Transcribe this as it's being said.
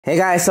Hey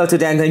guys, so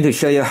today I'm going to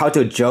show you how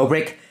to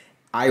jailbreak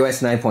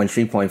iOS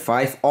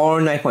 9.3.5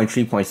 or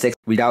 9.3.6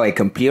 without a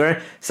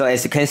computer. So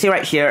as you can see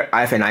right here,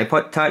 I have an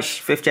iPod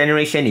Touch 5th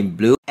generation in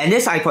blue, and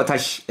this iPod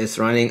Touch is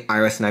running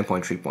iOS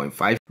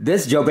 9.3.5.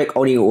 This jailbreak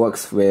only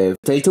works with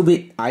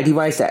 32-bit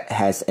iDevice that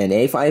has an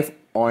A5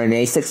 or an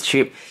A6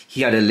 chip.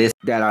 Here are the lists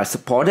that are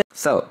supported.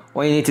 So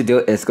what you need to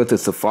do is go to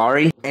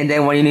Safari, and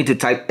then what you need to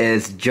type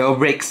is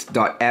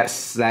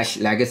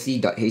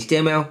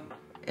jailbreaks.app/legacy.html,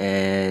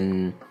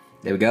 and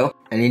there we go.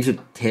 I need to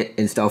hit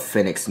install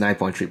Phoenix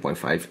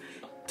 9.3.5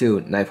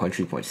 to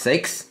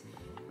 9.3.6.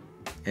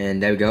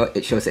 And there we go,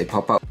 it shows a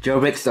pop-up.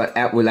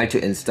 Jailbreaks.app would like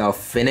to install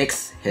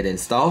Phoenix, hit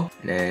install,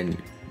 and then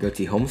go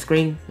to home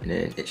screen, and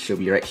then it should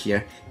be right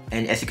here.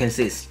 And as you can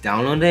see, it's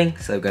downloading,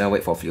 so we're gonna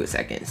wait for a few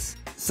seconds.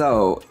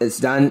 So it's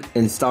done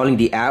installing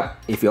the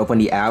app. If you open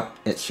the app,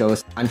 it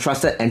shows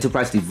Untrusted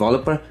Enterprise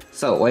Developer.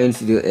 So what you need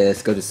to do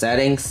is go to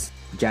Settings,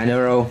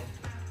 General,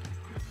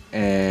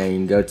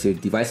 and go to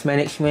Device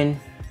Management.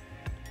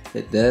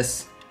 Hit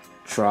this,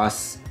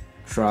 trust,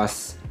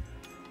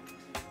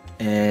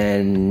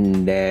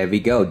 and there we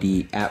go.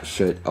 The app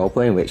should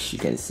open, which you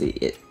can see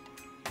it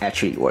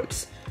actually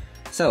works.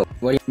 So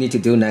what you need to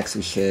do next,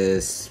 which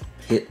is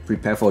hit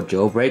prepare for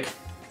jailbreak,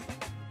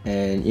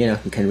 and you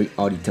can read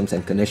all the terms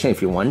and conditions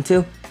if you want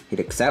to. Hit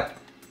accept,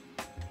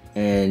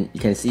 and you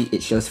can see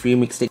it shows free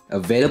mixtape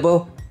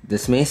available,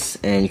 dismiss,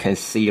 and you can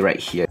see right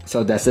here.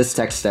 So there's this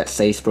text that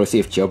says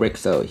proceed with jailbreak,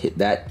 so hit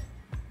that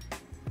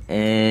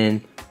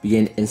and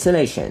begin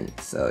installation.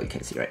 So you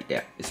can see right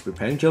there, it's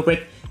preparing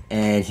jailbreak,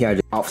 and here are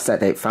the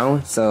offset that I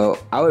found. So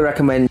I would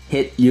recommend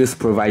hit use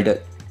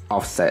provided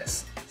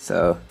offsets.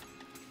 So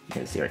you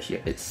can see right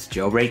here, it's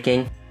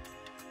jailbreaking,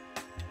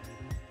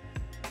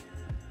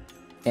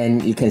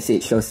 and you can see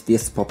it shows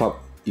this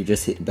pop-up. You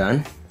just hit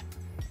done,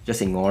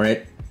 just ignore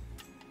it,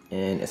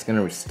 and it's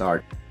gonna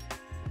restart.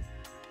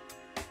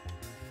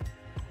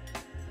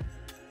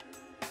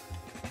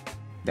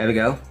 There we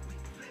go.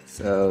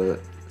 So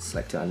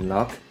select to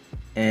unlock,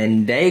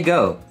 and there you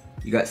go,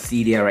 you got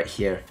Cydia right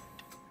here.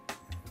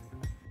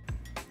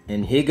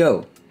 And here you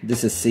go,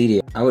 this is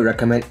Cydia. I would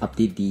recommend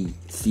update the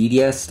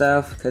Cydia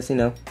stuff, because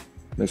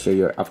make sure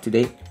you're up to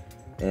date.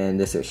 And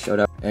this will show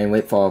up, and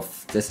wait for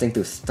this thing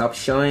to stop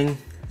showing.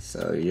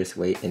 So you just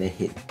wait and then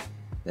hit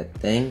that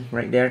thing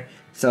right there.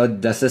 So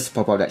does this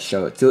pop up that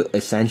show to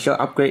essential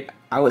upgrade?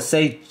 I would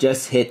say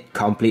just hit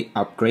complete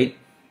upgrade,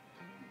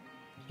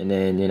 and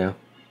then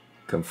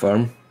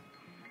confirm,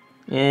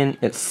 and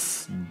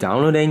it's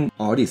downloading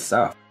all this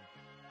stuff.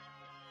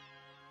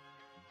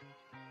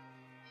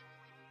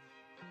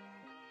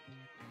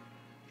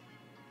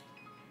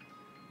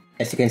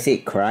 As you can see,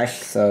 it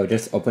crashed, so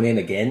just open it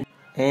again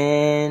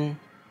and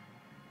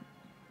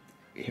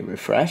hit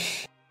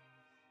refresh,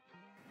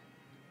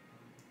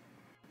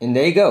 and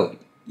there you go,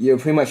 you're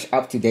pretty much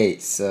up to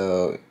date.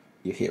 So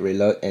you hit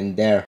reload, and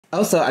there.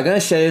 Also, I'm gonna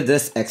show you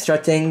this extra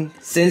thing.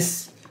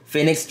 Since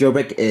Phoenix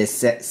jailbreak is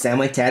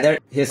semi-tethered,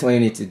 here's what you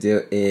need to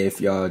do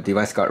if your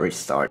device got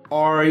restored,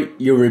 or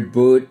you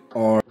reboot,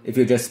 or if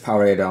you just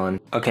power it on.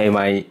 Okay,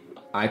 my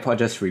iPod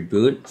just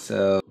reboot,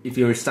 so if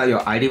you restart your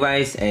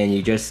iDevice and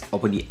you just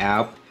open the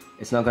app,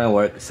 it's not gonna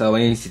work. So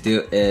what you need to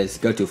do is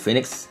go to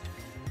Phoenix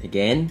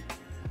again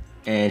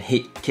and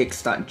hit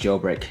kickstart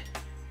jailbreak,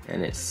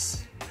 and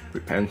it's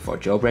preparing for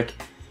jailbreak,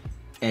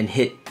 and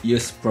hit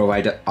use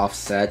provided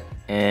offset,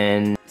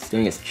 and it's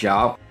doing its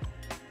job.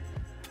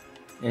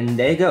 And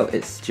there you go,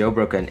 it's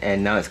jailbroken,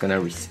 and now it's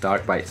gonna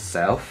restart by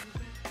itself.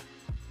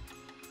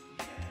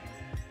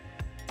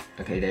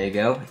 Okay, there you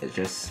go, it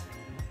just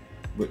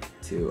boot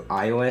to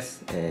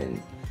iOS,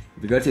 and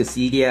we go to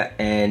Cydia,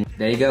 and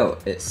there you go,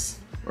 it's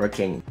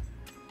working.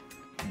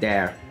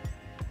 There,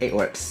 it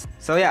works.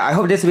 So yeah, I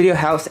hope this video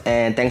helps,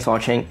 and thanks for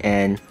watching,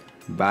 and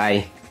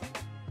bye.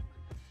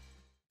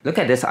 Look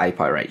at this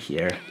iPod right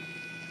here.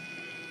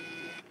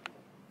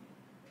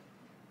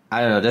 I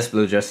don't know, this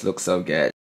blue just looks so good.